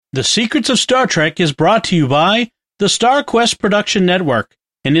The Secrets of Star Trek is brought to you by the Star Quest Production Network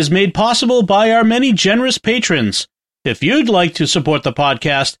and is made possible by our many generous patrons. If you'd like to support the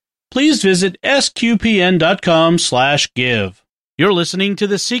podcast, please visit sqpn.com/give. You're listening to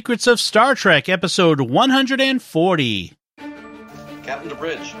The Secrets of Star Trek, episode 140. Captain to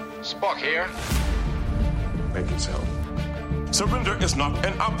bridge. Spock here. Make it so. Surrender is not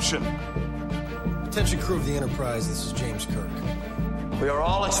an option. Attention crew of the Enterprise, this is James Kirk. We are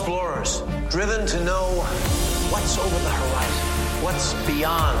all explorers, driven to know what's over the horizon, what's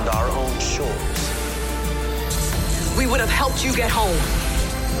beyond our own shores. We would have helped you get home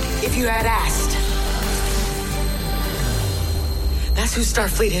if you had asked. That's who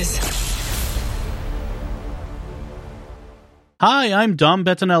Starfleet is. Hi, I'm Dom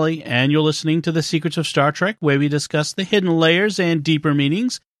Bettinelli, and you're listening to The Secrets of Star Trek, where we discuss the hidden layers and deeper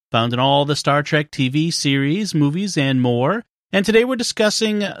meanings found in all the Star Trek TV series, movies, and more. And today we're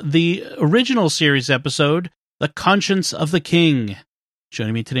discussing the original series episode, The Conscience of the King.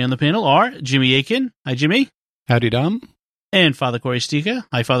 Joining me today on the panel are Jimmy Aiken. Hi, Jimmy. Howdy, Dom. And Father Corey Stika.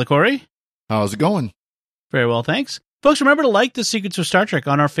 Hi, Father Corey. How's it going? Very well, thanks. Folks, remember to like The Secrets of Star Trek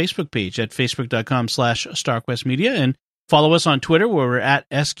on our Facebook page at facebook.com/StarQuestMedia and follow us on Twitter where we're at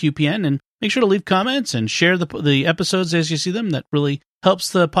SQPN, and make sure to leave comments and share the episodes as you see them. That really helps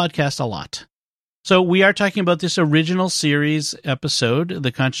the podcast a lot. So we are talking about this original series episode,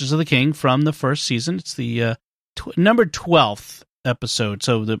 The Conscience of the King, from the first season. It's the number 12th episode.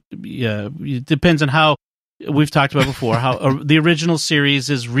 So it depends on how we've talked about before, how the original series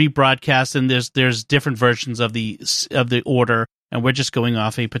is rebroadcast, and there's different versions of the order, and we're just going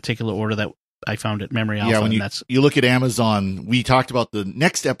off a particular order that I found at Memory Alpha. Yeah, when you look at Amazon, we talked about the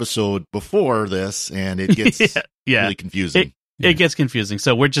next episode before this, and it gets really confusing. It gets confusing.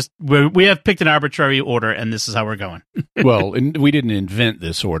 So we have picked an arbitrary order, and this is how we're going. Well, and we didn't invent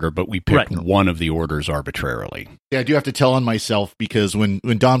this order, but we picked one of the orders arbitrarily. Yeah, I do have to tell on myself, because when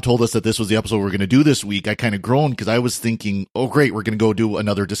Dom told us that this was the episode we're going to do this week, I kind of groaned because I was thinking, oh, great, we're going to go do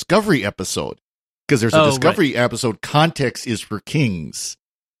another Discovery episode. Because there's a Discovery episode, Context is for Kings.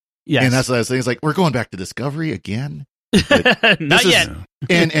 Yes. And that's what I was saying. It's like, we're going back to Discovery again? Not yet.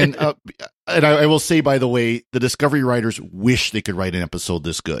 And I will say, by the way, the Discovery writers wish they could write an episode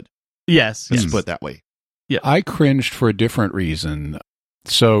this good. Yes. Let's put it that way. Yeah, I cringed for a different reason.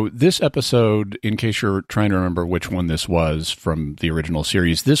 So this episode, in case you're trying to remember which one this was from the original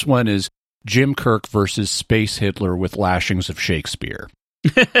series, this one is Jim Kirk versus Space Hitler with lashings of Shakespeare.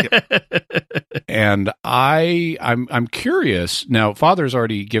 And I'm curious. Now, Father's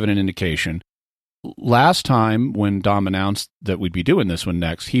already given an indication. Last time when Dom announced that we'd be doing this one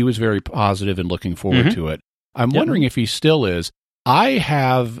next, he was very positive and looking forward to it. I'm wondering if he still is.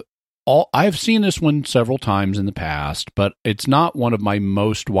 I've seen this one several times in the past, but it's not one of my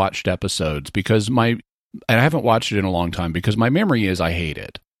most watched episodes because and I haven't watched it in a long time because my memory is I hate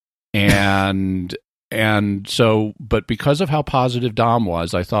it. And so, but because of how positive Dom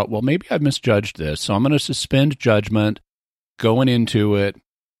was, I thought, well, maybe I've misjudged this. So I'm going to suspend judgment going into it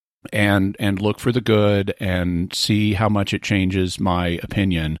and look for the good and see how much it changes my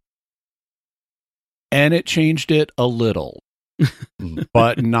opinion. And it changed it a little,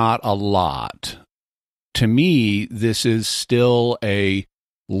 but not a lot. To me, this is still a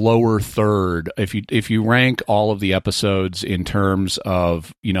lower third. If you rank all of the episodes in terms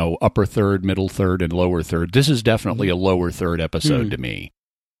of, upper third, middle third, and lower third, this is definitely a lower third episode to me.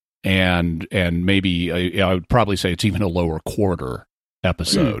 And maybe I would probably say it's even a lower quarter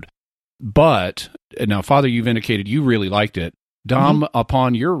episode. But now, Father, you've indicated you really liked it. Dom,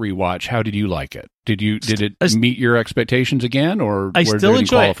 upon your rewatch, how did you like it? Did it meet your expectations again, or were there any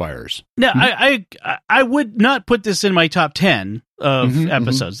qualifiers? No, I would not put this in my top 10 of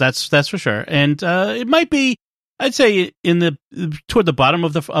episodes. That's for sure. And it might be, I'd say, toward the bottom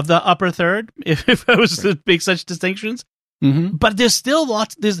of the upper third, if I was to make such distinctions. But there's still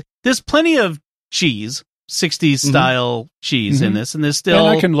there's plenty of cheese. 60s style cheese in this, and there's still...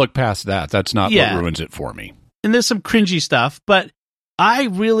 And I can look past that. That's not what ruins it for me. And there's some cringy stuff, but I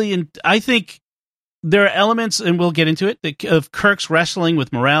think there are elements, and we'll get into it, of Kirk's wrestling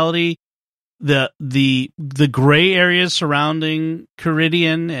with morality, the gray areas surrounding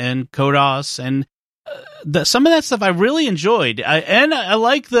Caridian and TOS, and some of that stuff I really enjoyed. I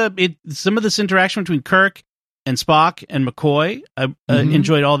like some of this interaction between Kirk and Spock and McCoy. I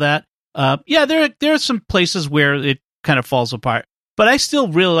enjoyed all that. There are some places where it kind of falls apart, but I still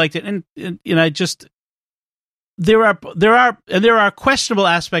really liked it, and I just there are questionable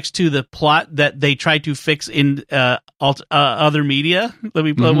aspects to the plot that they tried to fix in other media.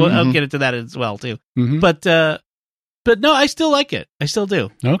 I'll get into that as well too. But But no, I still like it. I still do.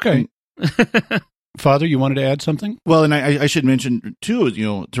 Okay. Father, you wanted to add something? Well, and I should mention too,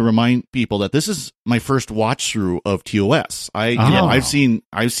 to remind people that this is my first watch through of TOS. I've seen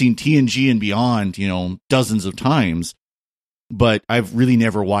TNG and Beyond, dozens of times, but I've really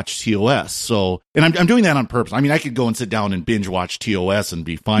never watched TOS. So, and I'm doing that on purpose. I mean, I could go and sit down and binge watch TOS and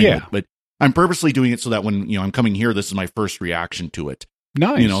be fine with it, but I'm purposely doing it so that when, I'm coming here, this is my first reaction to it.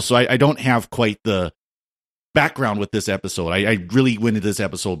 Nice. So I don't have quite the background with this episode. I really went into this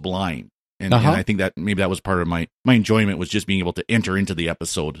episode blind. And I think that maybe that was part of my enjoyment, was just being able to enter into the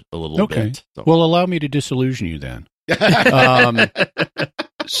episode a little bit. So. Well, allow me to disillusion you then.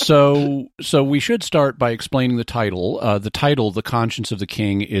 So we should start by explaining the title. The title, The Conscience of the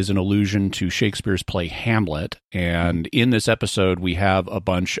King, is an allusion to Shakespeare's play Hamlet. And in this episode, we have a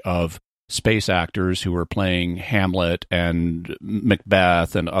bunch of space actors who are playing Hamlet and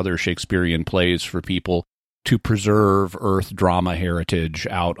Macbeth and other Shakespearean plays for people to preserve Earth drama heritage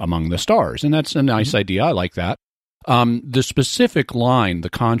out among the stars. And that's a nice idea. I like that. The specific line,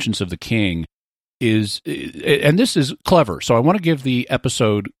 The Conscience of the King, is, and this is clever, so I want to give the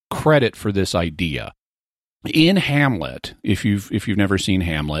episode credit for this idea. In Hamlet, if you've never seen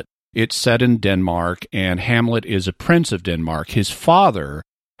Hamlet, it's set in Denmark, and Hamlet is a prince of Denmark. His father's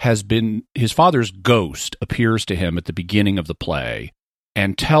ghost appears to him at the beginning of the play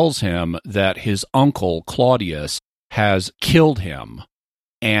and tells him that his uncle, Claudius, has killed him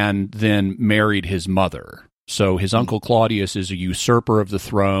and then married his mother. So his uncle Claudius is a usurper of the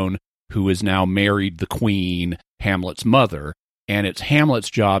throne who has now married the queen, Hamlet's mother, and it's Hamlet's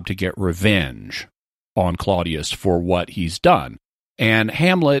job to get revenge on Claudius for what he's done. And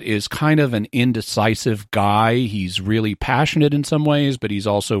Hamlet is kind of an indecisive guy. He's really passionate in some ways, but he's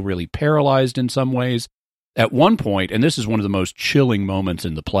also really paralyzed in some ways. At one point, and this is one of the most chilling moments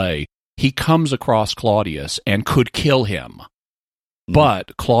in the play, he comes across Claudius and could kill him.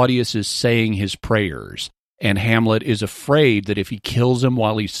 But Claudius is saying his prayers, and Hamlet is afraid that if he kills him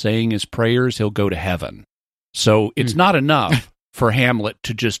while he's saying his prayers, he'll go to heaven. So it's not enough for Hamlet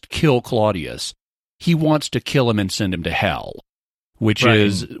to just kill Claudius. He wants to kill him and send him to hell, which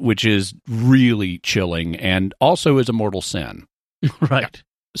is really chilling and also is a mortal sin. Right.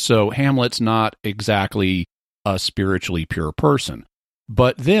 So Hamlet's not exactly a spiritually pure person.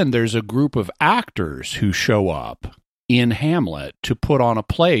 But then there's a group of actors who show up in Hamlet to put on a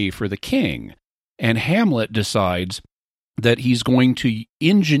play for the king. And Hamlet decides that he's going to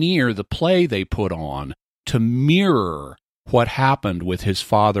engineer the play they put on to mirror what happened with his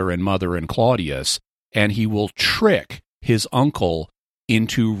father and mother and Claudius, and he will trick his uncle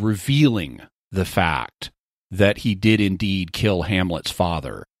into revealing the fact that he did indeed kill Hamlet's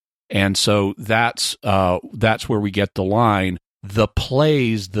father. And so that's where we get the line, "The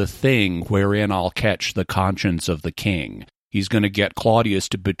play's the thing wherein I'll catch the conscience of the king." He's going to get Claudius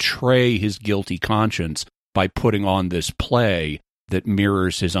to betray his guilty conscience by putting on this play that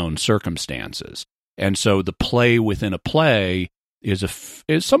mirrors his own circumstances. And so the play within a play is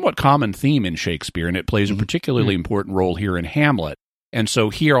a somewhat common theme in Shakespeare, and it plays a particularly important role here in Hamlet. And so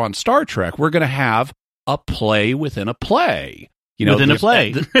here on Star Trek, we're going to have a play within a play. Within a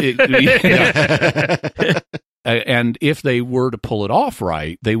play. And if they were to pull it off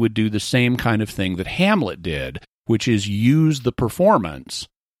right, they would do the same kind of thing that Hamlet did, which is use the performance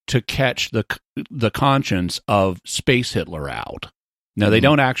to catch the conscience of Space Hitler out. Now, they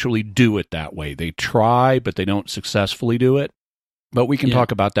don't actually do it that way. They try, but they don't successfully do it. But we can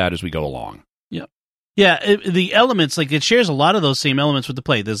talk about that as we go along. Yeah, the elements, like, it shares a lot of those same elements with the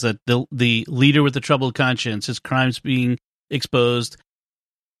play. There's the leader with the troubled conscience, his crimes being exposed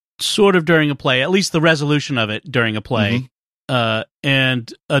sort of during a play, at least the resolution of it during a play,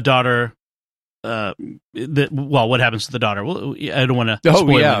 and a daughter. What happens to the daughter? Well, I don't want to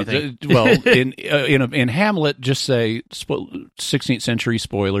spoil anything. In Hamlet, just say 16th century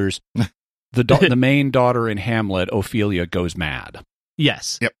spoilers. The main daughter in Hamlet, Ophelia, goes mad.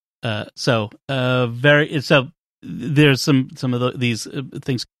 Yes. Yep. So there's some of these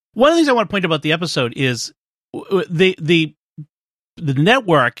things. One of the things I want to point out about the episode is the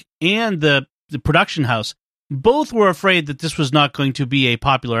network and the production house both were afraid that this was not going to be a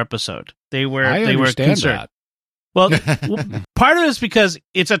popular episode. They were concerned. That. Well, part of it is because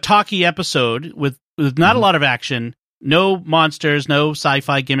it's a talky episode with not a lot of action, no monsters, no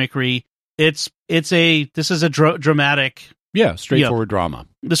sci-fi gimmickry. This is a dramatic. Yeah, straightforward drama.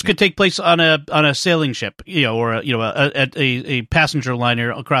 This could take place on a sailing ship, or a passenger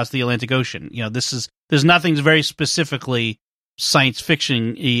liner across the Atlantic Ocean. There's nothing very specifically science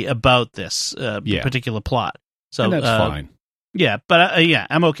fiction-y about this particular plot. So and that's fine. Yeah, but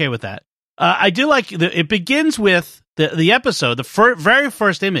I'm okay with that. I do like it begins with the episode, the very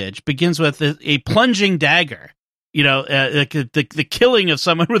first image begins with a plunging dagger. The killing of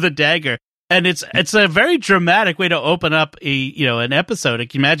someone with a dagger, and it's a very dramatic way to open up an episode. I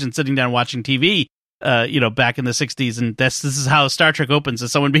can imagine sitting down watching TV, back in the 60s, and this is how Star Trek opens: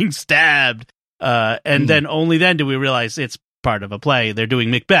 as someone being stabbed, and then only then do we realize it's part of a play. They're doing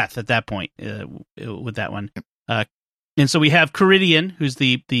Macbeth at that point with that one, and so we have Caridian, who's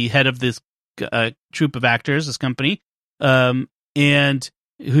the head of this troupe of actors, this company, and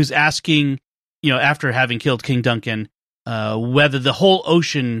who's asking, after having killed King Duncan, whether the whole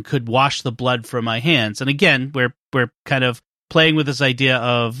ocean could wash the blood from my hands. And again, we're kind of playing with this idea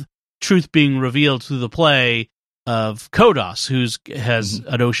of truth being revealed through the play of Kodos, who has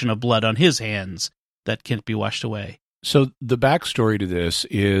an ocean of blood on his hands that can't be washed away. So the backstory to this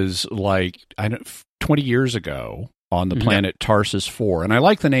is 20 years ago on the planet Tarsus 4, and I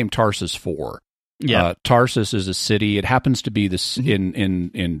like the name Tarsus 4. Yeah, Tarsus is a city. It happens to be this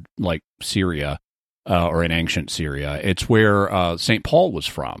in like Syria, or in ancient Syria. It's where St. Paul was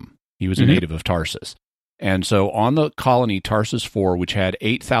from. He was a native of Tarsus. And so on the colony Tarsus 4, which had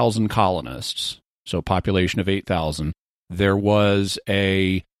 8,000 colonists, so a population of 8,000, there was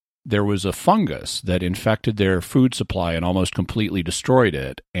a fungus that infected their food supply and almost completely destroyed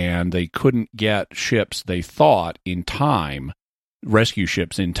it. And they couldn't get ships, they thought, in time, rescue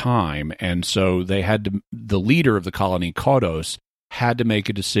ships in time. And so they had to, the leader of the colony, Kodos, had to make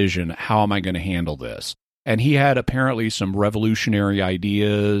a decision: how am I going to handle this? And he had apparently some revolutionary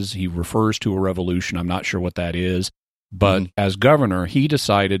ideas. He refers to a revolution. I'm not sure what that is. But as governor, he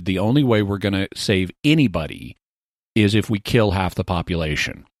decided the only way we're going to save anybody is if we kill half the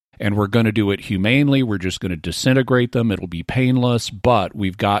population. And we're going to do it humanely. We're just going to disintegrate them. It'll be painless, but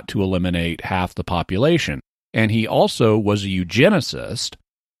we've got to eliminate half the population. And he also was a eugenicist.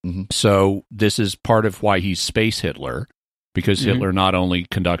 So this is part of why he's Space Hitler, because Hitler not only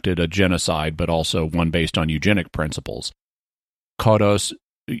conducted a genocide, but also one based on eugenic principles. Kodos,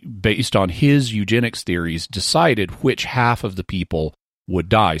 based on his eugenics theories, decided which half of the people would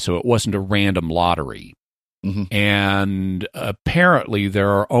die. So it wasn't a random lottery. And apparently there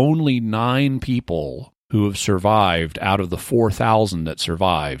are only 9 people who have survived out of the 4,000 that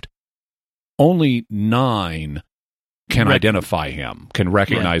survived. Only 9 can identify him, can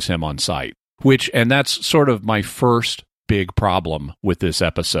recognize him on sight. And that's sort of my first big problem with this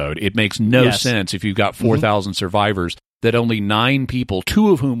episode. It makes no sense if you've got 4,000 survivors that only 9 people, 2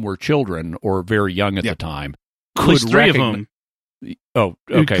 of whom were children or very young at the time, could 3 of them. Oh,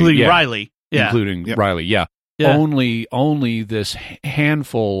 okay, including Riley. Yeah. Including Riley, yeah. Only this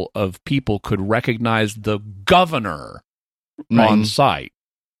handful of people could recognize the governor on site.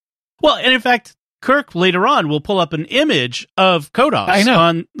 Well, and in fact, Kirk later on will pull up an image of Kodos. I know.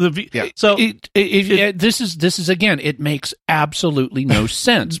 On the So this is again, it makes absolutely no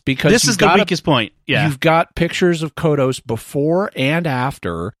sense, because this is the weakest point. Yeah, you've got pictures of Kodos before and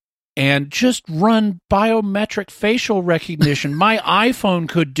after, and just run biometric facial recognition. My iPhone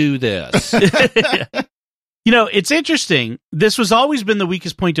could do this. It's interesting. This was always been the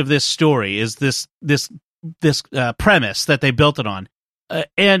weakest point of this story, is this premise that they built it on.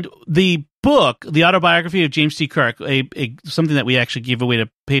 And the book, the autobiography of James T. Kirk, something that we actually gave away to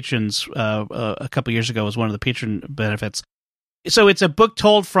patrons a couple years ago, as one of the patron benefits. So it's a book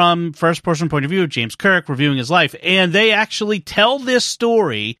told from first-person point of view of James Kirk, reviewing his life, and they actually tell this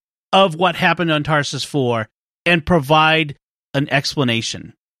story of what happened on Tarsus 4 and provide an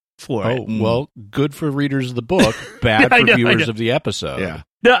explanation for it. Oh, well, good for readers of the book, bad for viewers of the episode. Yeah.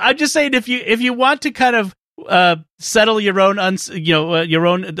 No, I'm just saying, if you want to kind of settle your own your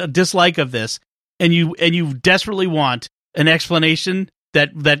own dislike of this, and you desperately want an explanation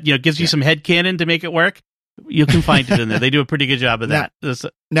that gives you some headcanon to make it work, you can find it in there. They do a pretty good job of that.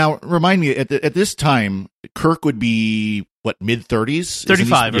 Now, remind me, at this time, Kirk would be mid-30s,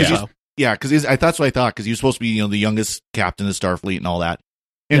 35 or so. Yeah, because that's what I thought, because he was supposed to be the youngest captain of Starfleet and all that,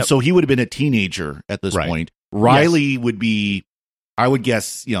 and so he would have been a teenager at this point. Riley would be, I would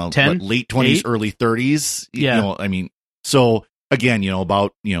guess, 10, late 20s, 8? early 30s. Yeah. So again,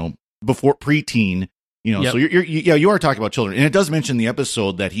 about, before preteen, so you are talking about children. And it does mention in the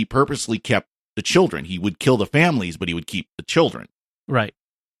episode that he purposely kept the children. He would kill the families, but he would keep the children. Right.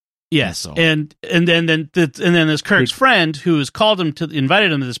 Yes. And And then there's Kirk's friend who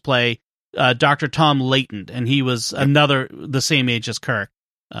invited him to this play, Dr. Tom Layton, and he was the same age as Kirk,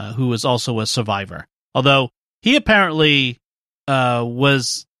 who was also a survivor. Although he apparently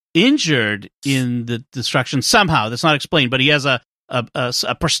was injured in the destruction somehow. That's not explained, but he has a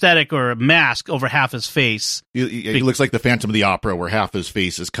prosthetic or a mask over half his face. He looks like the Phantom of the Opera, where half his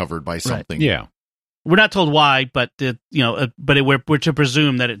face is covered by something. Right. Yeah. We're not told why, but we're to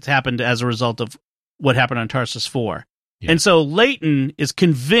presume that it's happened as a result of what happened on Tarsus 4. Yeah. And so Leighton is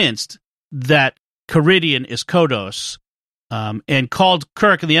convinced that Caridian is Kodos, and called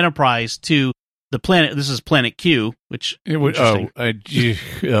Kirk and the Enterprise to the planet. This is Planet Q, which okay.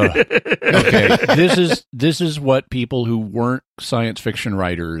 This is what people who weren't science fiction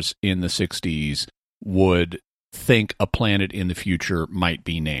writers in the 60s would think a planet in the future might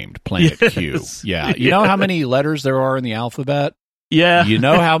be named. Planet Q. Yeah. You know how many letters there are in the alphabet? Yeah. You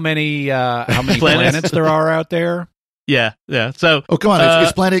know how many planets there are out there? Yeah. So, come on,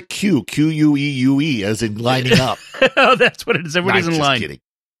 it's Planet Q, Queue, as in lining up. Oh, that's what it is. Everybody's in line. Kidding.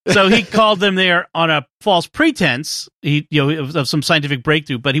 So he called them there on a false pretense, of some scientific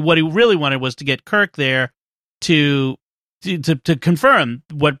breakthrough. But what he really wanted was to get Kirk there to confirm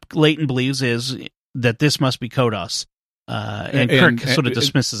what Leighton believes is that this must be Kodos, and Kirk sort of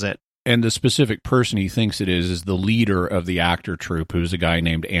dismisses it. And the specific person he thinks it is the leader of the actor troupe, who's a guy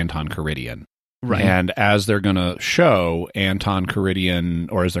named Anton Caridian. Right. And as they're going to show Anton Caridian,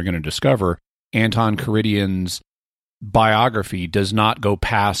 or as they're going to discover, Anton Caridian's biography does not go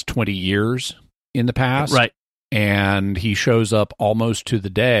past 20 years in the past. Right. And he shows up almost to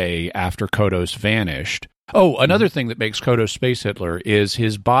the day after Kodos vanished. Oh, another thing that makes Kodos Space Hitler is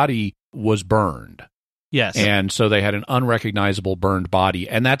his body was burned. Yes. And so they had an unrecognizable burned body.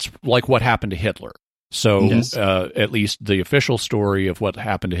 And that's like what happened to Hitler. So at least the official story of what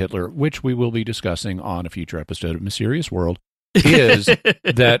happened to Hitler, which we will be discussing on a future episode of Mysterious World, is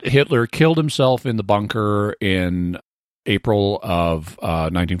that Hitler killed himself in the bunker in April of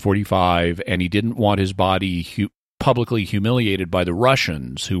 1945, and he didn't want his body publicly humiliated by the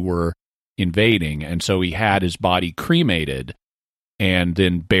Russians who were invading, and so he had his body cremated and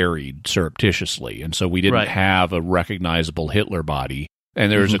then buried surreptitiously. And so we didn't have a recognizable Hitler body. And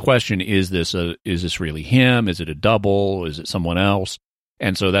there's a question, is this really him? Is it a double? Is it someone else?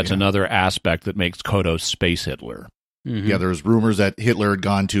 And so that's another aspect that makes Kodos Space Hitler. Mm-hmm. Yeah, there's rumors that Hitler had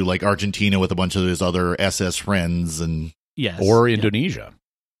gone to like Argentina with a bunch of his other SS friends and or Indonesia.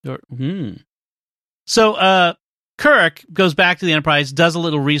 So Kirk goes back to the Enterprise, does a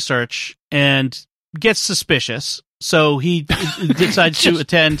little research, and gets suspicious. So he decides to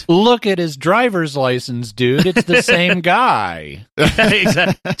attend. Look at his driver's license, dude. It's the same guy.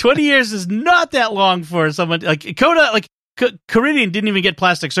 Exactly. 20 years is not that long for someone like Caridian didn't even get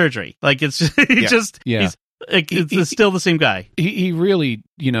plastic surgery. Like it's it's still the same guy. He really,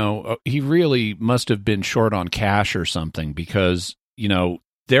 he really must have been short on cash or something, because,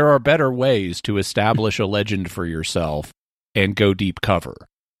 there are better ways to establish a legend for yourself and go deep cover.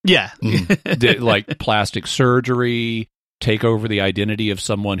 Yeah. Like plastic surgery, take over the identity of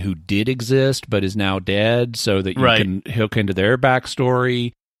someone who did exist but is now dead, so that you can hook into their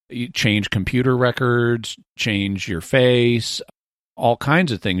backstory, you change computer records, change your face, all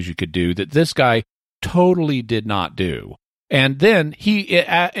kinds of things you could do that this guy totally did not do. And then he,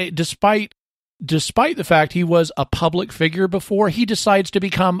 despite the fact he was a public figure before, he decides to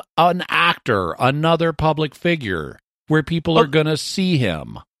become an actor, another public figure, where people are going to see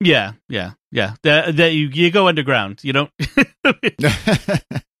him. Yeah. That you go underground. You don't.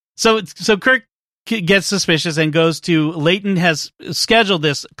 So Kirk gets suspicious and goes to Leighton has scheduled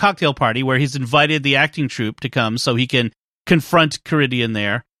this cocktail party where he's invited the acting troupe to come so he can confront Caridian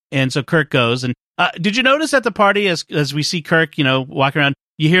there. And so Kirk goes. And did you notice at the party as we see Kirk, walking around,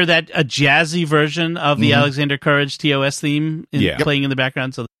 you hear that a jazzy version of the Alexander Courage TOS theme playing in the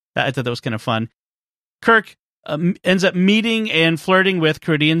background? So I thought that was kind of fun. Kirk ends up meeting and flirting with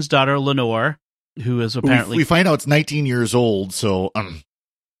Caridian's daughter, Lenore, who is apparently... We find out it's 19 years old, so...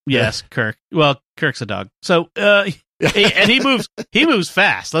 Yes, Kirk. Well, Kirk's a dog. So, and he moves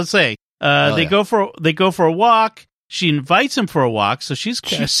fast, let's say. They go for a walk. She invites him for a walk, so she's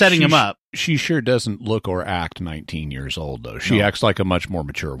setting him up. She sure doesn't look or act 19 years old, though. She acts like a much more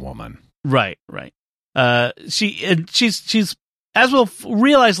mature woman. Right. She's as we'll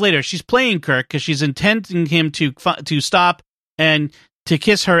realize later, she's playing Kirk because she's intending him to stop and to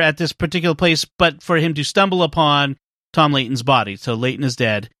kiss her at this particular place, but for him to stumble upon Tom Leighton's body. So Leighton is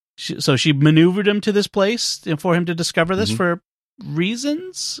dead. So she maneuvered him to this place for him to discover this for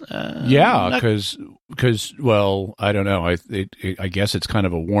reasons. Because well, I don't know. I guess it's kind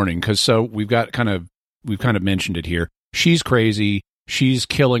of a warning, because we've kind of mentioned it here. She's crazy. She's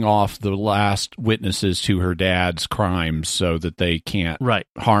killing off the last witnesses to her dad's crimes so that they can't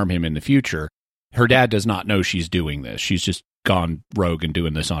harm him in the future. Her dad does not know she's doing this. She's just gone rogue and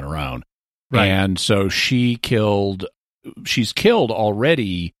doing this on her own. Right. And so she's killed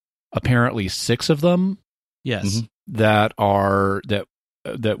already apparently 6 of them. Yes. That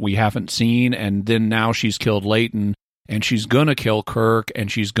that we haven't seen, and then now she's killed Leighton, and she's going to kill Kirk,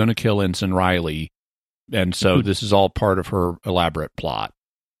 and she's going to kill Ensign Riley. And so this is all part of her elaborate plot.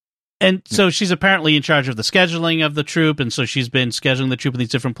 And so she's apparently in charge of the scheduling of the troop, and so she's been scheduling the troop in these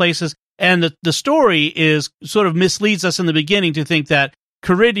different places. And the story is sort of misleads us in the beginning to think that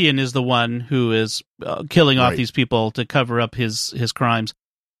Caridian is the one who is killing off these people to cover up his crimes.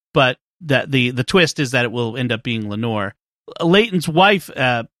 But that the twist is that it will end up being Lenore. Leighton's wife,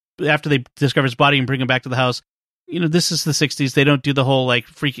 after they discover his body and bring him back to the house, this is the 60s. They don't do the whole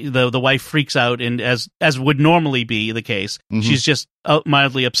the wife freaks out, and as would normally be the case, she's just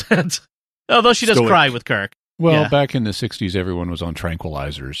mildly upset. Although she does cry with Kirk. Well, back in the 60s, everyone was on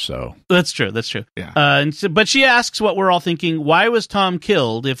tranquilizers, so that's true. Yeah. But she asks what we're all thinking: why was Tom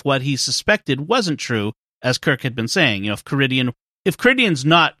killed if what he suspected wasn't true, as Kirk had been saying? If Caridian's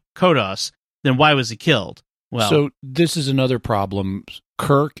not Kodos, then why was he killed? Well, so this is another problem.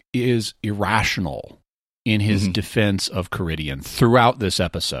 Kirk is irrational in his defense of Caridian throughout this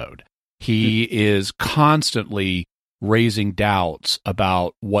episode. He is constantly raising doubts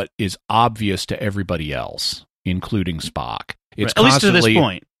about what is obvious to everybody else, including Spock. It's at least to this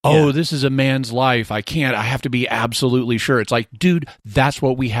point. This is a man's life. I have to be absolutely sure. It's like, dude, that's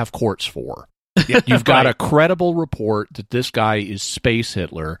what we have courts for. You've got a credible report that this guy is Space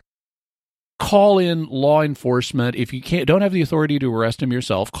Hitler. Call in law enforcement. If you don't have the authority to arrest him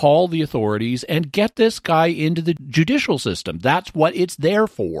yourself, call the authorities and get this guy into the judicial system. That's what it's there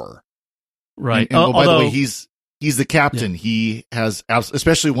for. Right. And by the way, he's the captain. Yeah. He has,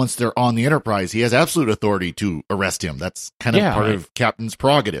 especially once they're on the Enterprise, he has absolute authority to arrest him. That's kind of part of Captain's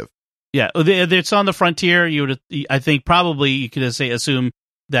prerogative. Yeah, it's on the frontier. I think probably you could assume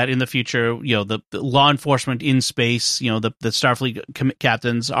that in the future, the law enforcement in space, the Starfleet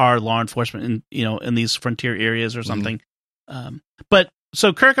captains are law enforcement in these frontier areas or something. But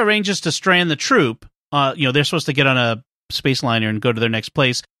so Kirk arranges to strand the troop. They're supposed to get on a space liner and go to their next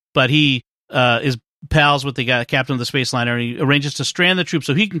place, but he is pals with the captain of the space liner, and he arranges to strand the troop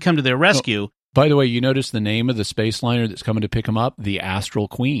so he can come to their rescue. By the way, you notice the name of the space liner that's coming to pick him up? The Astral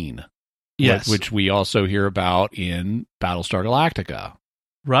Queen. Yes. Which we also hear about in Battlestar Galactica.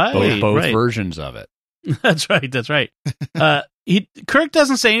 Right. Both versions of it. That's right. Kirk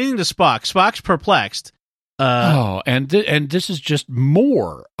doesn't say anything to Spock. Spock's perplexed. And this is just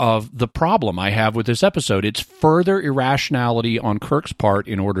more of the problem I have with this episode. It's further irrationality on Kirk's part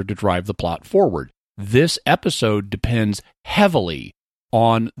in order to drive the plot forward. This episode depends heavily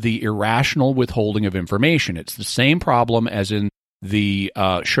on the irrational withholding of information. It's the same problem as in the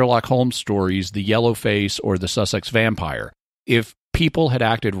Sherlock Holmes stories, the Yellow Face or the Sussex Vampire. If people had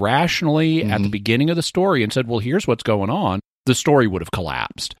acted rationally at the beginning of the story and said, well, here's what's going on, the story would have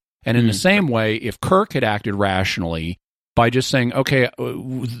collapsed. And in the same way, if Kirk had acted rationally by just saying, okay,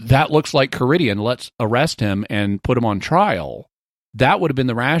 that looks like Caridian, let's arrest him and put him on trial, that would have been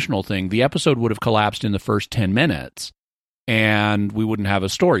the rational thing. The episode would have collapsed in the first 10 minutes, and we wouldn't have a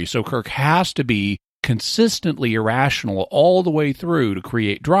story. So Kirk has to be consistently irrational all the way through to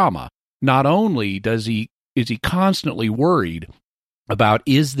create drama. Not only is he constantly worried about,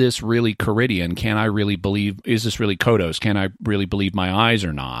 is this really Caridian? Can I really believe, is this really Kodos? Can I really believe my eyes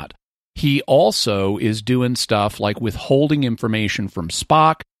or not? He also is doing stuff like withholding information from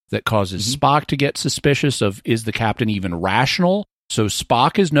Spock that causes Spock to get suspicious of, is the captain even rational? So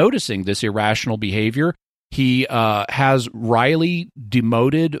Spock is noticing this irrational behavior. He has Riley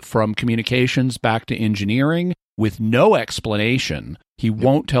demoted from communications back to engineering with no explanation. He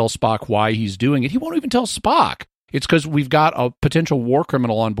won't tell Spock why he's doing it. He won't even tell Spock. It's because we've got a potential war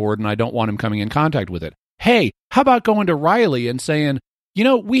criminal on board and I don't want him coming in contact with it. Hey, how about going to Riley and saying,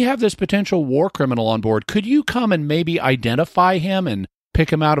 we have this potential war criminal on board. Could you come and maybe identify him and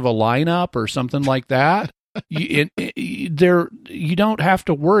pick him out of a lineup or something like that? You don't have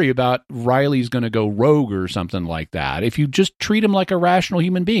to worry about Riley's going to go rogue or something like that. If you just treat him like a rational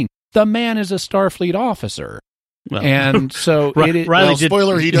human being, the man is a Starfleet officer. Well, and so Riley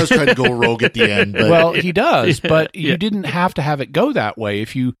spoiler, he does try to go rogue at the end. But. Well, he does, but you didn't have to have it go that way.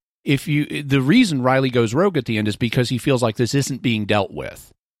 If you, the reason Riley goes rogue at the end is because he feels like this isn't being dealt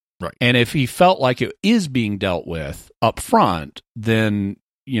with. Right. And if he felt like it is being dealt with up front, then,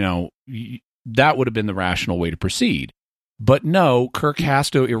 that would have been the rational way to proceed. But no, Kirk has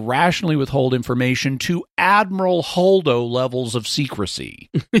to irrationally withhold information to Admiral Holdo levels of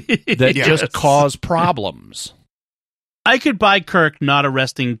secrecy that just cause problems. I could buy Kirk not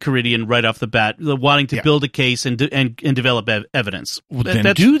arresting Caridian right off the bat, wanting to build a case and develop evidence. Well,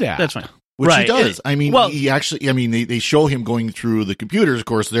 then do that. That's fine. Which he does. He actually, they show him going through the computers. Of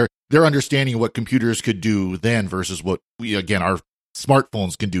course, they're understanding what computers could do then versus what we, again, our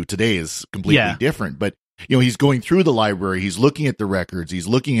smartphones can do today is completely different. But, he's going through the library. He's looking at the records. He's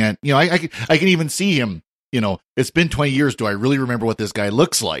looking at, I can even see him, it's been 20 years. Do I really remember what this guy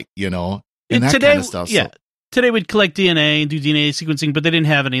looks like, and that today, kind of stuff. Yeah. So. Today we'd collect DNA and do DNA sequencing, but they didn't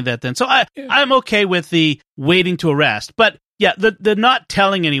have any of that then. So I'm okay with the waiting to arrest. But yeah, the not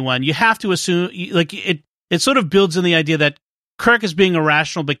telling anyone, you have to assume, like, it sort of builds in the idea that Kirk is being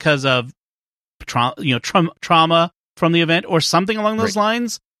irrational because of trauma from the event or something along those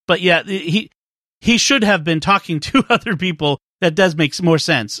lines. But yeah, he should have been talking to other people. That does make more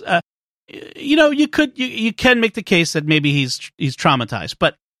sense. You can make the case that maybe he's traumatized,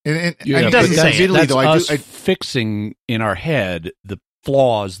 but it doesn't say it. That's us fixing in our head the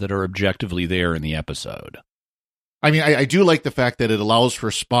flaws that are objectively there in the episode. I mean, I do like the fact that it allows for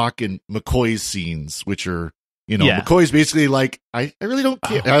Spock and McCoy's scenes, which are, McCoy's basically like, I really don't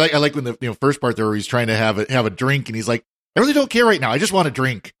care. I like when the first part there where he's trying to have a drink and he's like, I really don't care right now. I just want a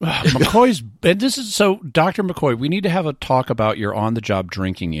drink. McCoy's, and this is so, Dr. McCoy, we need to have a talk about your on-the-job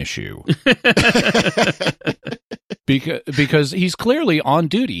drinking issue. Because he's clearly on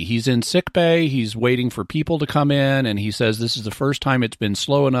duty. He's in sick bay. He's waiting for people to come in, and he says, this is the first time it's been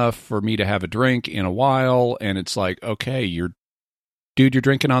slow enough for me to have a drink in a while. And it's like, okay, you're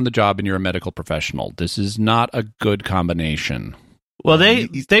drinking on the job and you're a medical professional. This is not a good combination. Well,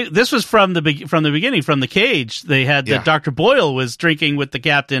 this was from the beginning, from the cage. They had that Dr. Boyle was drinking with the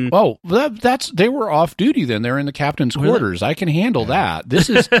captain. Oh, they were off duty then. They're in the captain's quarters. I can handle that.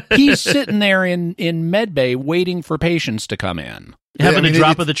 He's sitting there in medbay waiting for patients to come in, having a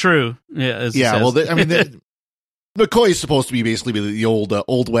drop of the true. McCoy is supposed to be basically the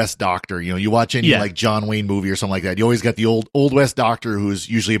old West doctor. You watch any like John Wayne movie or something like that. You always got the old West doctor who's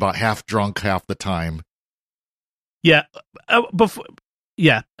usually about half drunk half the time. Yeah, I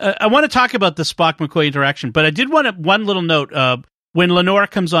want to talk about the Spock-McCoy interaction, but I did want one little note. When Lenore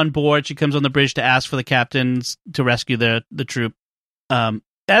comes on board, she comes on the bridge to ask for the captains to rescue the troop.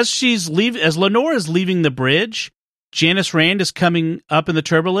 As Lenore is leaving the bridge, Janice Rand is coming up in the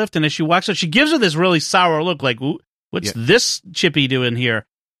turbolift, and as she walks up, she gives her this really sour look, like, what's this chippy doing here?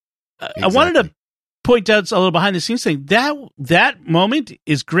 Exactly. I wanted to point out a little behind the scenes thing. That moment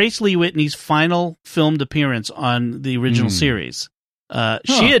is Grace Lee Whitney's final filmed appearance on the original series.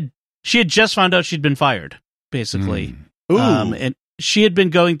 She had just found out she'd been fired, basically. And she had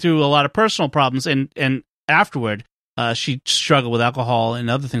been going through a lot of personal problems, and afterward, she struggled with alcohol and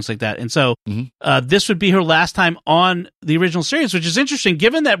other things like that. And so, this would be her last time on the original series, which is interesting,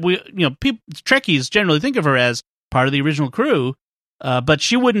 given that Trekkies generally think of her as part of the original crew. But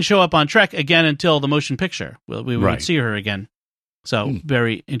she wouldn't show up on Trek again until the motion picture. We would see her again. So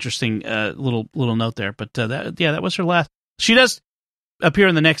very interesting little note there. But that was her last. She does appear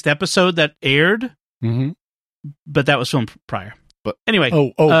in the next episode that aired, but that was filmed prior. But anyway.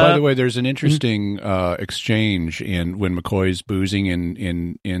 By the way, there's an interesting exchange when McCoy's boozing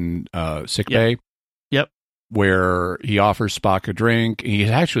in sick bay. Yep. Where he offers Spock a drink.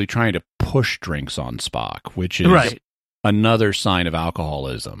 He's actually trying to push drinks on Spock, which is another sign of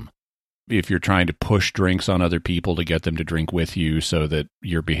alcoholism. If you're trying to push drinks on other people to get them to drink with you so that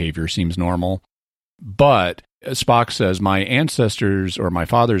your behavior seems normal. But Spock says, my ancestors or my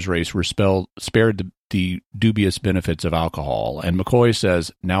father's race were spared the dubious benefits of alcohol. And McCoy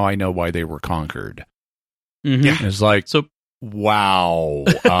says, now I know why they were conquered. It's like, wow.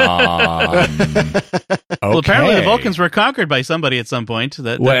 Well, apparently the Vulcans were conquered by somebody at some point.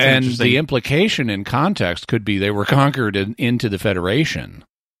 And the implication in context could be they were conquered into the Federation.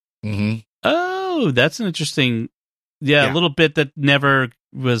 Oh, that's an interesting, a little bit that never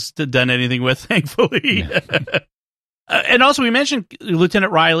was done anything with, thankfully. And also, we mentioned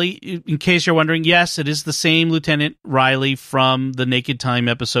Lieutenant Riley. In case you're wondering, yes, it is the same Lieutenant Riley from the Naked Time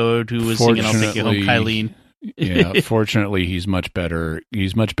episode who was singing "I'll Take You Home, Kylene." Yeah, fortunately, he's much better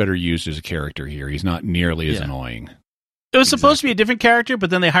used as a character here. He's not nearly as annoying. It was supposed to be a different character,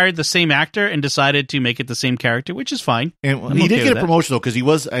 but then they hired the same actor and decided to make it the same character, which is fine. And he did get a promotion, though, because he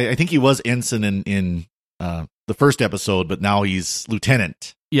was, I think he was ensign in the first episode, but now he's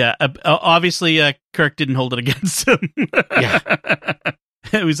lieutenant. Yeah, obviously, Kirk didn't hold it against him.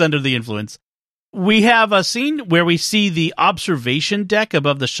 He was under the influence. We have a scene where we see the observation deck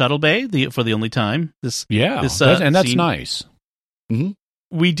above the shuttle bay for the only time. And that's nice.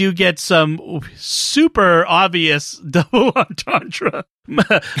 We do get some super obvious double entendre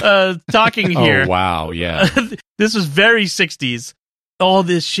talking here. Oh, wow, yeah. This was very 60s. All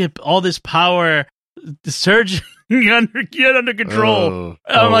this ship, all this power, surging get under control.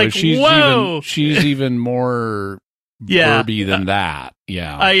 I'm like, whoa. She's even more verby than that.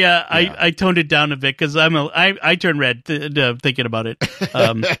 Yeah. I toned it down a bit because I turn red thinking about it.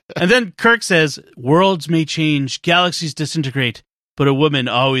 And then Kirk says, "Worlds may change, galaxies disintegrate, but a woman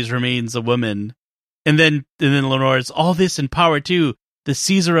always remains a woman." And then Lenore's, "All this and power too, the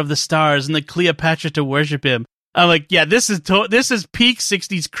Caesar of the stars and the Cleopatra to worship him." I'm like, yeah, this is peak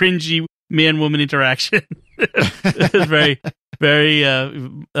 60s cringy man-woman interaction. It's very, very, a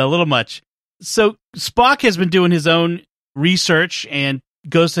little much. So Spock has been doing his own research and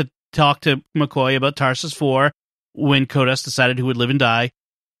goes to talk to McCoy about Tarsus 4 when TOS decided who would live and die.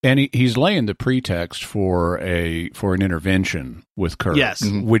 And he's laying the pretext for an intervention with Kirk, yes,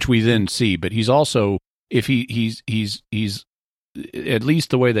 which we then see. But he's also, if he's at least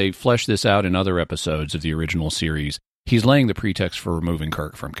the way they flesh this out in other episodes of the original series, he's laying the pretext for removing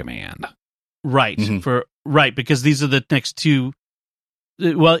Kirk from command. Right. Because these are the next two.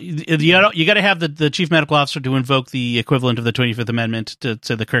 Well, you got to have the chief medical officer to invoke the equivalent of the 25th Amendment to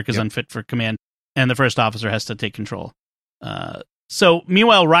say that Kirk is unfit for command, and the first officer has to take control. So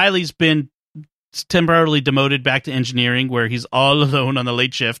meanwhile, Riley's been temporarily demoted back to engineering, where he's all alone on the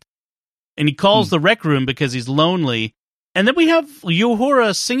late shift, and he calls the rec room because he's lonely. And then we have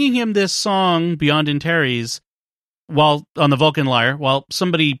Uhura singing him this song, Beyond Antares, while on the Vulcan lyre, while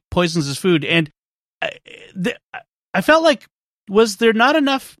somebody poisons his food. And I felt like, was there not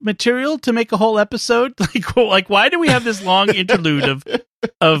enough material to make a whole episode? Like why do we have this long interlude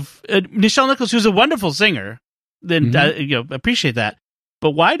of Nichelle Nichols, who's a wonderful singer? Then appreciate that.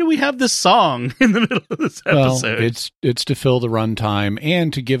 But why do we have this song in the middle of this episode? Well, it's to fill the runtime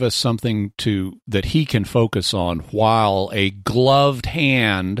and to give us something that he can focus on while a gloved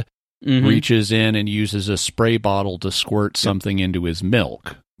hand reaches in and uses a spray bottle to squirt something into his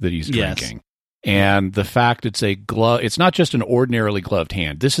milk that he's drinking. And the fact it's not just an ordinarily gloved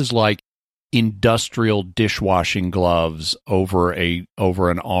hand. This is like industrial dishwashing gloves over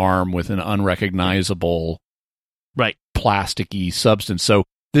an arm with an unrecognizable plasticky substance. So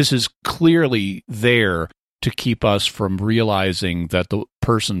this is clearly there to keep us from realizing that the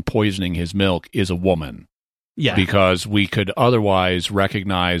person poisoning his milk is a woman. Yeah. Because we could otherwise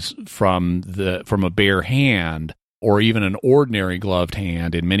recognize from a bare hand or even an ordinary gloved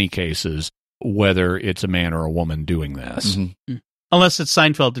hand in many cases whether it's a man or a woman doing this. Unless it's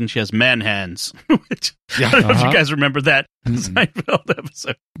Seinfeld and she has man hands. Which, I don't know if you guys remember that Seinfeld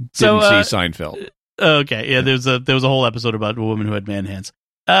episode. Didn't see Seinfeld. Okay, yeah, there was a whole episode about a woman who had man hands.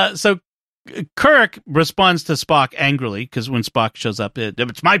 So Kirk responds to Spock angrily because when Spock shows up,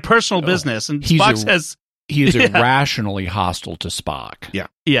 it's my personal business, and Spock says he is irrationally hostile to Spock. Yeah.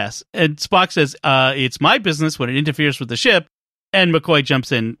 Yes, and Spock says it's my business when it interferes with the ship, and McCoy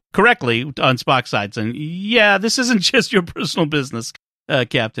jumps in correctly on Spock's side, saying, "Yeah, this isn't just your personal business,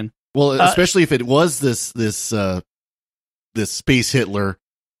 Captain." Well, especially if it was this space Hitler.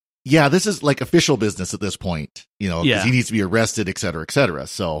 Yeah, this is like official business at this point, because he needs to be arrested, et cetera, et cetera.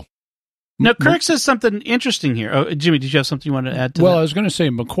 So now Kirk says something interesting here. Oh, Jimmy, did you have something you want to add to that? Well, I was going to say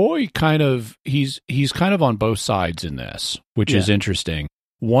McCoy he's kind of on both sides in this, which is interesting.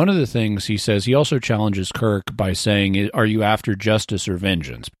 One of the things he says, he also challenges Kirk by saying, "Are you after justice or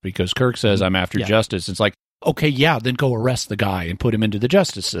vengeance?" Because Kirk says, "I'm after justice." It's like, okay, yeah, then go arrest the guy and put him into the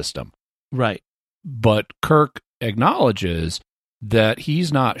justice system. Right. But Kirk acknowledges that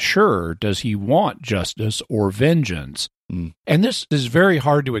he's not sure, does he want justice or vengeance? And this is very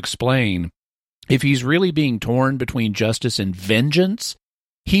hard to explain. If he's really being torn between justice and vengeance,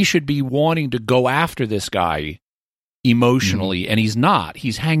 he should be wanting to go after this guy emotionally, and he's not.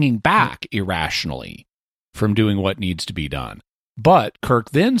 He's hanging back irrationally from doing what needs to be done. But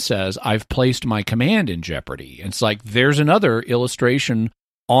Kirk then says, "I've placed my command in jeopardy." And it's like, there's another illustration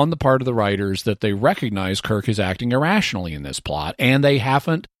on the part of the writers that they recognize Kirk is acting irrationally in this plot, and they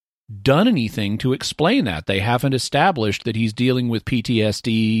haven't done anything to explain that. They haven't established that he's dealing with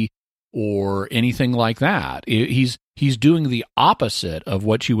PTSD or anything like that. He's doing the opposite of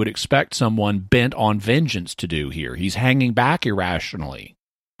what you would expect someone bent on vengeance to do here. He's hanging back irrationally.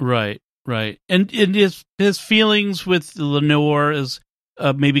 Right. And his feelings with Lenore is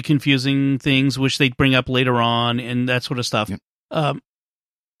maybe confusing things, which they bring up later on, and that sort of stuff. Yep.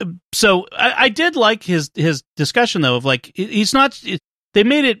 So I did like his discussion, though, of like, he's not, they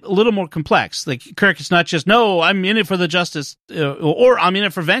made it a little more complex. Like, Kirk is not just, no, I'm in it for the justice, or I'm in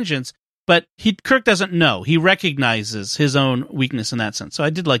it for vengeance, but Kirk doesn't know. He recognizes his own weakness in that sense. So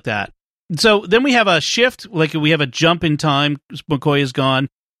I did like that. So then we have a shift, like we have a jump in time. McCoy is gone,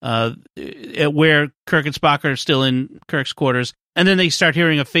 where Kirk and Spock are still in Kirk's quarters, and then they start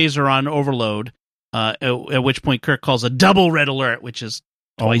hearing a phaser on overload, at which point Kirk calls a double red alert, which is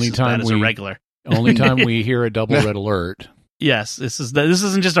twice as bad as a regular. Only time we hear a double red alert. Yes, this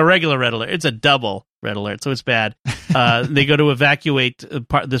isn't just a regular red alert. It's a double red alert, so it's bad. They go to evacuate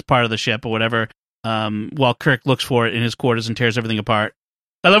this part of the ship or whatever, while Kirk looks for it in his quarters and tears everything apart.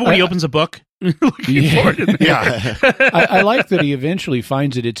 I love when he opens a book. Looking for it in there. I like that he eventually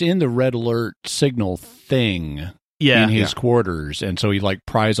finds it. It's in the red alert signal thing in his quarters, and so he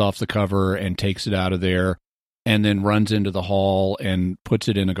pries off the cover and takes it out of there, and then runs into the hall and puts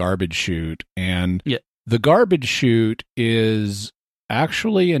it in a garbage chute. And the garbage chute is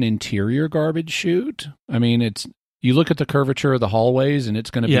actually an interior garbage chute. I mean, you look at the curvature of the hallways, and it's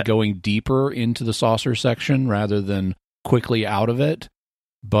going to be going deeper into the saucer section rather than quickly out of it.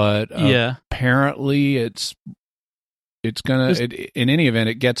 But apparently it's going to, in any event,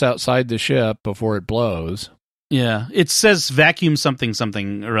 it gets outside the ship before it blows. Yeah. It says vacuum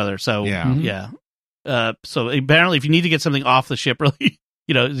something or other. So, so apparently if you need to get something off the ship, really,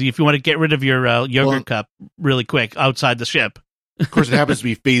 if you want to get rid of your yogurt cup really quick outside the ship. Of course, it happens to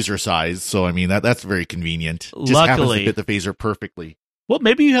be phaser size, so I mean that's very convenient. Just happens to fit the phaser perfectly. Well,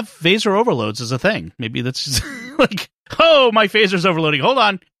 maybe you have phaser overloads as a thing. Maybe that's just my phaser's overloading. Hold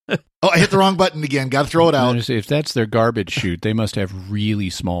on. I hit the wrong button again. Got to throw it out. If that's their garbage chute, they must have really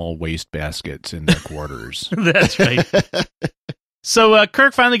small waste baskets in their quarters. That's right. So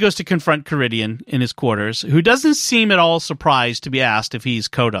Kirk finally goes to confront Caridian in his quarters, who doesn't seem at all surprised to be asked if he's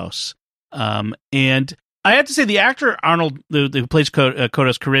Kodos. And I have to say, the actor Arnold, who plays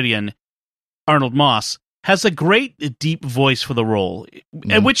Kodos Caridian, Arnold Moss, has a great deep voice for the role,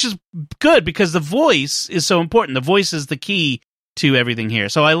 and which is good because the voice is so important. The voice is the key to everything here.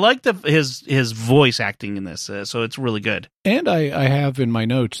 So I like his voice acting in this, so it's really good. And I have in my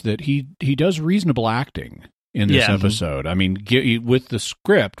notes that he does reasonable acting in this episode. I mean, with the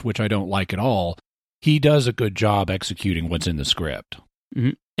script, which I don't like at all, he does a good job executing what's in the script.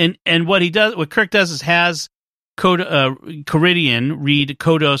 Mm-hmm. And what Kirk does is has Caridian read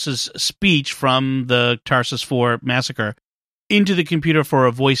Kodos's speech from the Tarsus 4 massacre into the computer for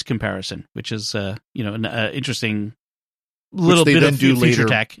a voice comparison, which is an interesting little bit of future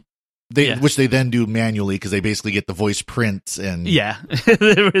tech. Which they then do manually because they basically get the voice prints and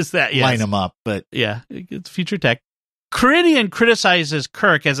there is that. Yes. Line them up. But it's future tech. Caridian criticizes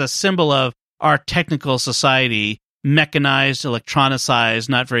Kirk as a symbol of our technical society, mechanized, electronicized,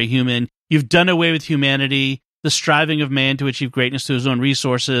 not very human. You've done away with humanity, the striving of man to achieve greatness through his own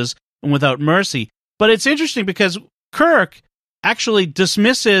resources and without mercy. But it's interesting because Kirk actually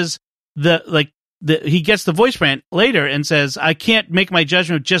dismisses he gets the voice print later and says, I can't make my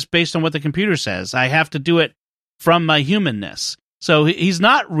judgment just based on what the computer says. I have to do it from my humanness. So he's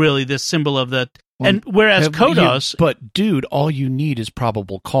not really this symbol of the... And whereas Kodos... But, dude, all you need is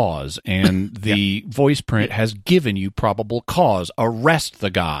probable cause, and the voice print has given you probable cause. Arrest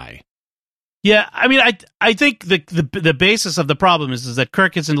the guy. Yeah, I mean, I think the basis of the problem is that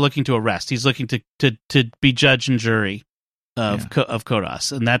Kirk isn't looking to arrest. He's looking to be judge and jury of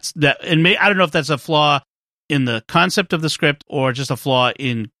Kodos, and that's that. And I don't know if that's a flaw in the concept of the script or just a flaw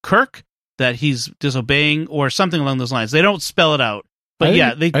in Kirk that he's disobeying or something along those lines. They don't spell it out, but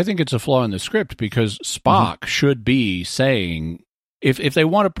I think it's a flaw in the script because Spock should be saying if they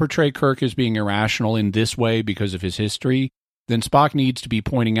want to portray Kirk as being irrational in this way because of his history, then Spock needs to be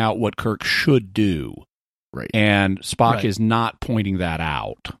pointing out what Kirk should do. Right. And Spock is not pointing that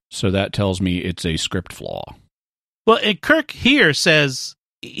out. So that tells me it's a script flaw. Well, and Kirk here says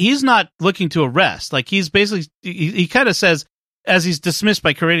he's not looking to arrest. Like he's basically, he kind of says, as he's dismissed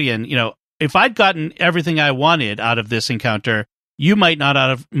by Caridian, if I'd gotten everything I wanted out of this encounter, you might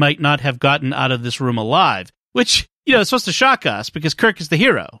not have gotten out of this room alive, which, is supposed to shock us because Kirk is the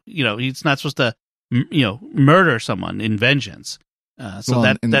hero. He's not supposed to, murder someone in vengeance.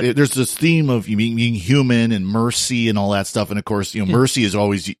 There's this theme of being human and mercy and all that stuff. And of course, mercy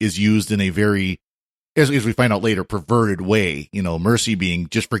is used in a very, as we find out later, perverted way, mercy being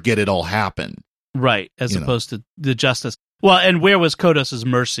just forget it all happened. Right. As opposed to the justice. Well, and where was Kodos's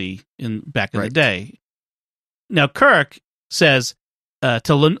mercy back in the day? Now, Kirk says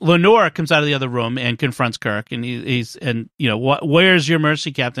to Lenore comes out of the other room and confronts Kirk, and where's your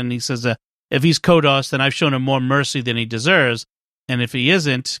mercy, Captain? And he says, if he's Kodos, then I've shown him more mercy than he deserves, and if he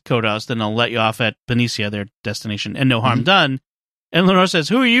isn't Kodos, then I'll let you off at Benicia, their destination, and no harm done. And Lenore says,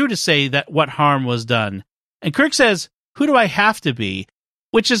 who are you to say that what harm was done? And Kirk says, who do I have to be?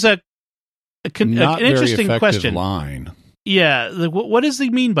 Which is an interesting question. Line. Yeah, what does he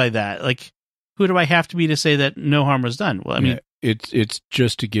mean by that? Like, who do I have to be to say that no harm was done? Well, I mean, it's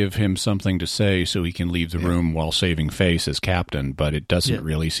just to give him something to say so he can leave the room while saving face as captain, but it doesn't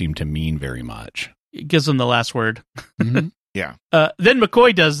really seem to mean very much. It gives him the last word. Mm-hmm. Yeah. Then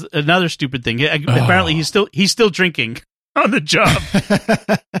McCoy does another stupid thing. Apparently, he's still drinking on the job,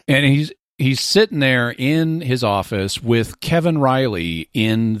 and he's sitting there in his office with Kevin Riley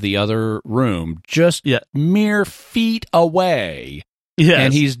in the other room, just mere feet away. Yes.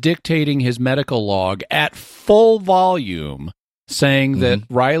 And he's dictating his medical log at full volume, saying that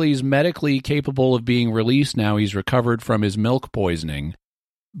Riley's medically capable of being released now. He's recovered from his milk poisoning.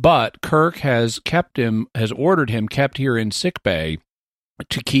 But Kirk has ordered him kept here in sickbay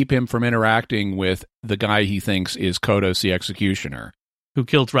to keep him from interacting with the guy he thinks is Kodos the Executioner. Who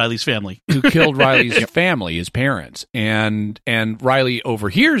killed Riley's family. Who killed Riley's family, his parents. And Riley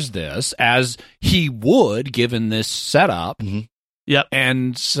overhears this, as he would, given this setup. Mm-hmm. Yep.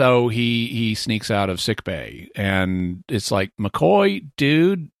 And so he sneaks out of sickbay. And it's like, McCoy,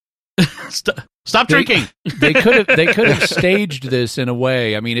 dude... Stop drinking. They could have staged this in a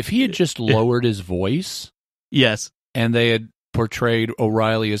way. I mean, if he had just lowered his voice... Yes. And they had portrayed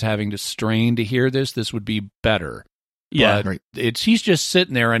O'Reilly as having to strain to hear this would be better. Yeah, but he's just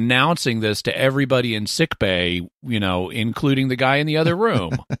sitting there announcing this to everybody in sickbay, including the guy in the other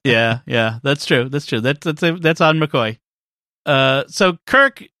room. yeah, that's true. That's on McCoy. So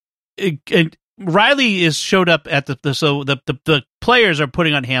Kirk and Riley showed up at the players are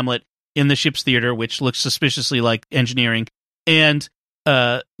putting on Hamlet in the ship's theater, which looks suspiciously like engineering, and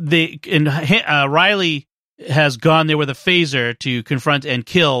Riley has gone there with a phaser to confront and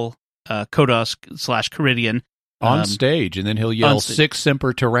kill Kodos / Caridian. On stage, and then he'll yell "Sic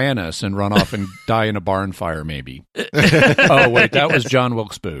Semper Tyrannis" and run off and die in a barn fire, maybe. Oh, wait, that was John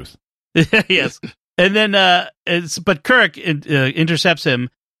Wilkes Booth. Yes. And then, but Kirk intercepts him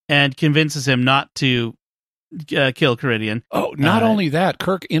and convinces him not to kill Caridian. Oh, not only that,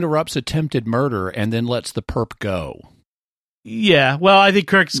 Kirk interrupts attempted murder and then lets the perp go. Yeah, well, I think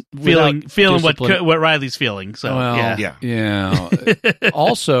Kirk's feeling what Riley's feeling. So, yeah.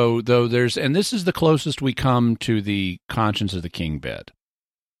 Also, though, and this is the closest we come to the conscience of the king bit.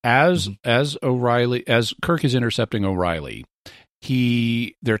 As Kirk is intercepting O'Reilly,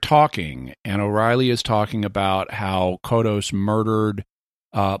 they're talking, and O'Reilly is talking about how Kodos murdered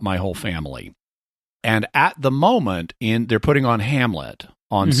my whole family. And at the moment, they're putting on Hamlet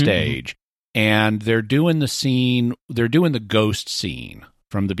on stage. And they're doing the ghost scene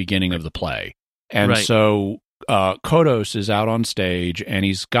from the beginning of the play. And so Kodos is out on stage, and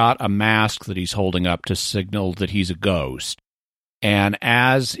he's got a mask that he's holding up to signal that he's a ghost. And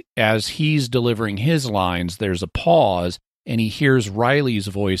as he's delivering his lines, there's a pause, and he hears Riley's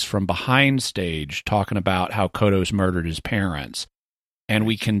voice from behind stage talking about how Kodos murdered his parents. And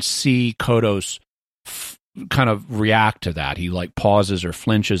we can see Kodos kind of react to that. He pauses or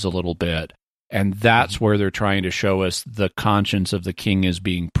flinches a little bit. And that's where they're trying to show us the conscience of the king is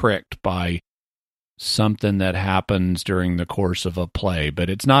being pricked by something that happens during the course of a play. But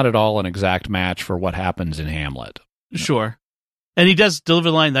it's not at all an exact match for what happens in Hamlet. Sure. And he does deliver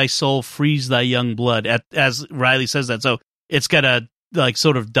the line, "Thy soul frees thy young blood," as Riley says that. So it's got a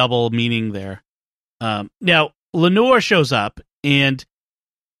sort of double meaning there. Now, Lenore shows up, and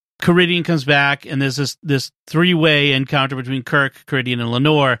Caridian comes back, and there's this three-way encounter between Kirk, Caridian, and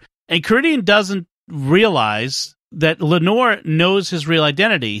Lenore. And Caridian doesn't realize that Lenore knows his real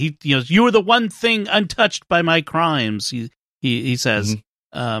identity. You were the one thing untouched by my crimes. He says,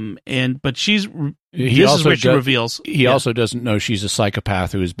 but she's. This is where she reveals. He also doesn't know she's a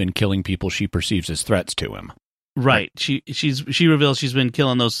psychopath who has been killing people she perceives as threats to him. Right. She reveals she's been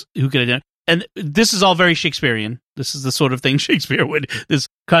killing those who could identify. And this is all very Shakespearean. This is the sort of thing Shakespeare would. This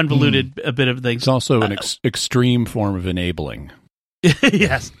convoluted a bit of things. It's also an extreme form of enabling.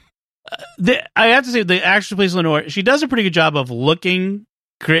 Yes. I have to say, the actress who plays Lenore, she does a pretty good job of looking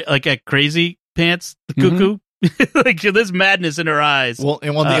like at Crazy Pants, the cuckoo. There's madness in her eyes. Well,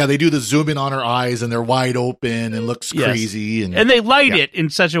 and they do the zoom in on her eyes, and they're wide open and looks crazy, and they light it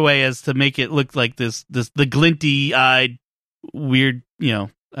in such a way as to make it look like the glinty eyed weird,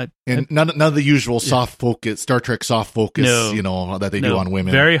 and none of the usual soft focus, Star Trek soft focus, that they do on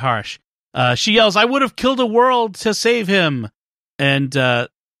women. Very harsh. She yells, "I would have killed a world to save him," and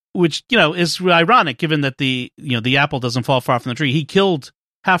which is ironic, given that the apple doesn't fall far from the tree. He killed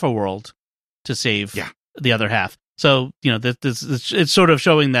half a world to save the other half. So it's sort of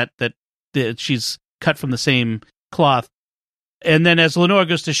showing that she's cut from the same cloth. And then as Lenore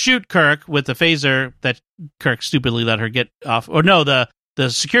goes to shoot Kirk with the phaser that Kirk stupidly let her get off, or no, the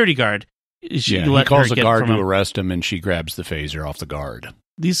security guard. He calls a guard to arrest him, and she grabs the phaser off the guard.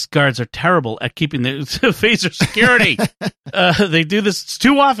 These guards are terrible at keeping the phaser security. They do this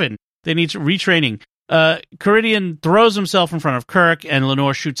too often. They need retraining. Caridian throws himself in front of Kirk, and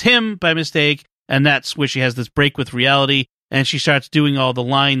Lenore shoots him by mistake, and that's where she has this break with reality. and she starts doing all the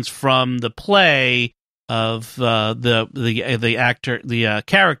lines from the play of the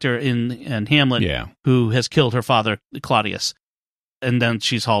character in Hamlet who has killed her father, Claudius. And then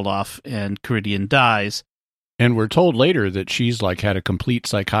she's hauled off, and Caridian dies. And we're told later that she's like had a complete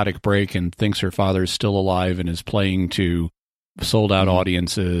psychotic break and thinks her father's still alive and is playing to sold-out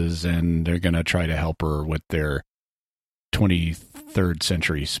audiences, and they're going to try to help her with their 23rd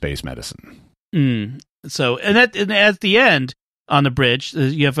century space medicine. So, and at the end on the bridge,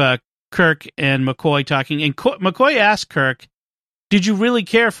 you have Kirk and McCoy talking, and McCoy asks Kirk, "Did you really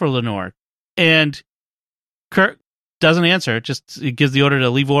care for Lenore?" And Kirk doesn't answer; just gives the order to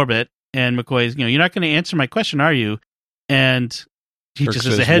leave orbit. And McCoy's, "You're not going to answer my question, are you?" And he Kirk just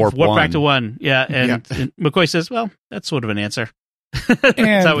says, says, "Warp back to 1." Yeah, and McCoy says, "Well, that's sort of an answer."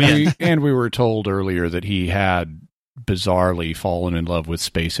 And we were told earlier that he had bizarrely fallen in love with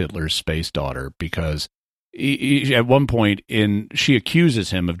Space Hitler's space daughter, because he, at one point she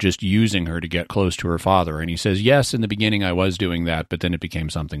accuses him of just using her to get close to her father, and he says, "Yes, in the beginning I was doing that, but then it became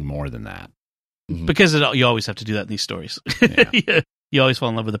something more than that." Because you always have to do that in these stories. Yeah. You always fall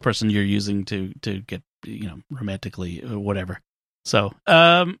in love with the person you're using to get, romantically or whatever. So,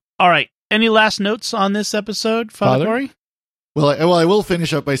 all right. Any last notes on this episode, Father Corey? Well, I will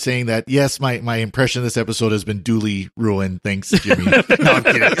finish up by saying that, yes, my impression of this episode has been duly ruined. Thanks, Jimmy. No, I'm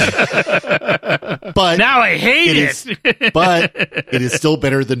kidding. But now I hate it. But it is still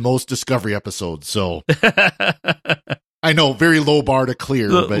better than most Discovery episodes. So I know, very low bar to clear.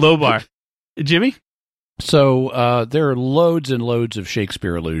 But low bar. Jimmy? So there are loads and loads of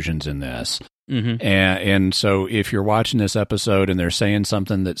Shakespeare allusions in this. Mm-hmm. And so if you're watching this episode and they're saying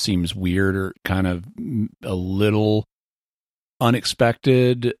something that seems weird or kind of a little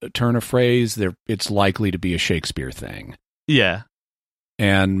unexpected turn of phrase, it's likely to be a Shakespeare thing. Yeah.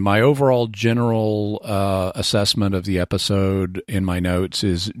 And my overall general assessment of the episode in my notes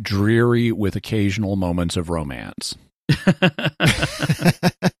is dreary with occasional moments of romance.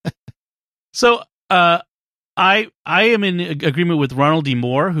 So, I am in agreement with Ronald D.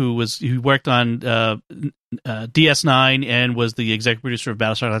 Moore, who worked on DS9 and was the executive producer of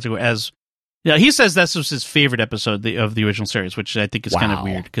Battlestar Galactica. He says this was his favorite episode of the original series, which I think is kind of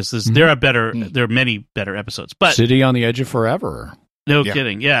weird because there are many better episodes. But City on the Edge of Forever. No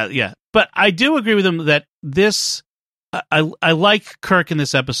kidding. Yeah. But I do agree with him that this. I like Kirk in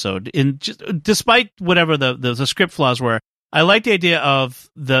this episode. Despite whatever the script flaws were, I like the idea of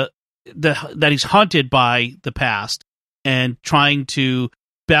that he's haunted by the past and trying to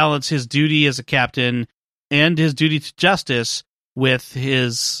balance his duty as a captain and his duty to justice with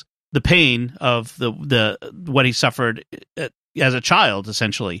the pain of the what he suffered as a child,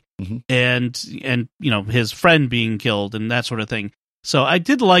 essentially, and his friend being killed and that sort of thing. So I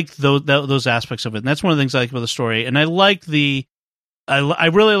did like those aspects of it, and that's one of the things I like about the story. And I like I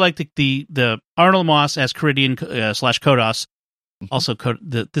really like the Arnold Moss as Caridian / Kodos. Also,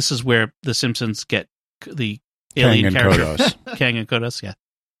 this is where the Simpsons get the alien character. Kang and Kodos, yeah.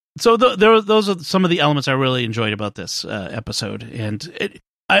 So those are some of the elements I really enjoyed about this episode, and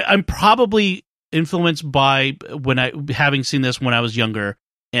I'm probably influenced by having seen this when I was younger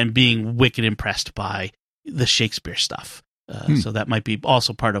and being wicked impressed by the Shakespeare stuff. So that might be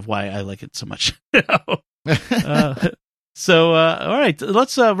also part of why I like it so much. So, all right,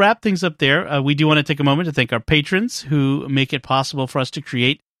 let's wrap things up there. We do want to take a moment to thank our patrons who make it possible for us to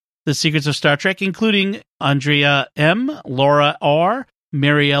create The Secrets of Star Trek, including Andrea M., Laura R.,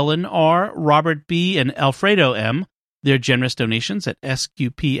 Mary Ellen R., Robert B., and Alfredo M. Their generous donations at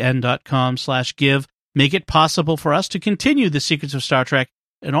sqpn.com/give make it possible for us to continue The Secrets of Star Trek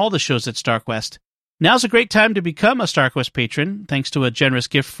and all the shows at StarQuest. Now's a great time to become a StarQuest patron, thanks to a generous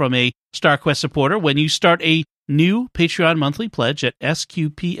gift from a StarQuest supporter when you start a new Patreon monthly pledge at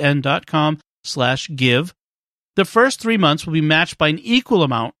sqpn.com/give. The first 3 months will be matched by an equal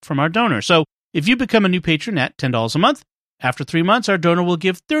amount from our donor. So if you become a new patron at $10 a month, after 3 months, our donor will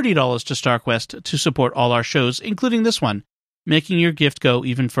give $30 to StarQuest to support all our shows, including this one, making your gift go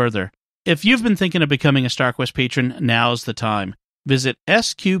even further. If you've been thinking of becoming a StarQuest patron, now's the time. Visit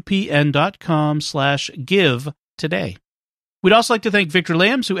sqpn.com/give today. We'd also like to thank Victor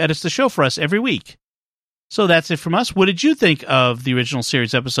Lambs, who edits the show for us every week. So that's it from us. What did you think of the original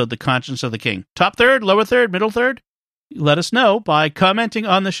series episode, The Conscience of the King? Top third, lower third, middle third? Let us know by commenting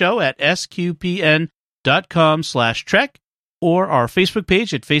on the show at sqpn.com/trek or our Facebook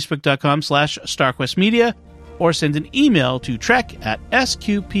page at facebook.com/StarQuestMedia, or send an email to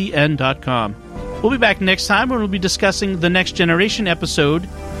trek@sqpn.com. We'll be back next time when we'll be discussing the Next Generation episode,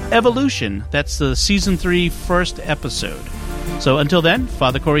 Evolution. That's the Season 3 first episode. So until then,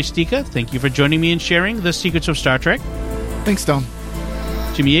 Father Corey Stika, thank you for joining me and sharing the secrets of Star Trek. Thanks, Dom.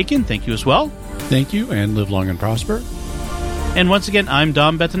 Jimmy Aiken, thank you as well. Thank you, and live long and prosper. And once again, I'm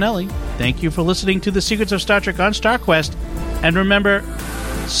Dom Bettinelli. Thank you for listening to The Secrets of Star Trek on StarQuest. And remember,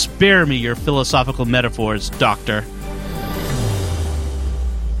 spare me your philosophical metaphors, Doctor.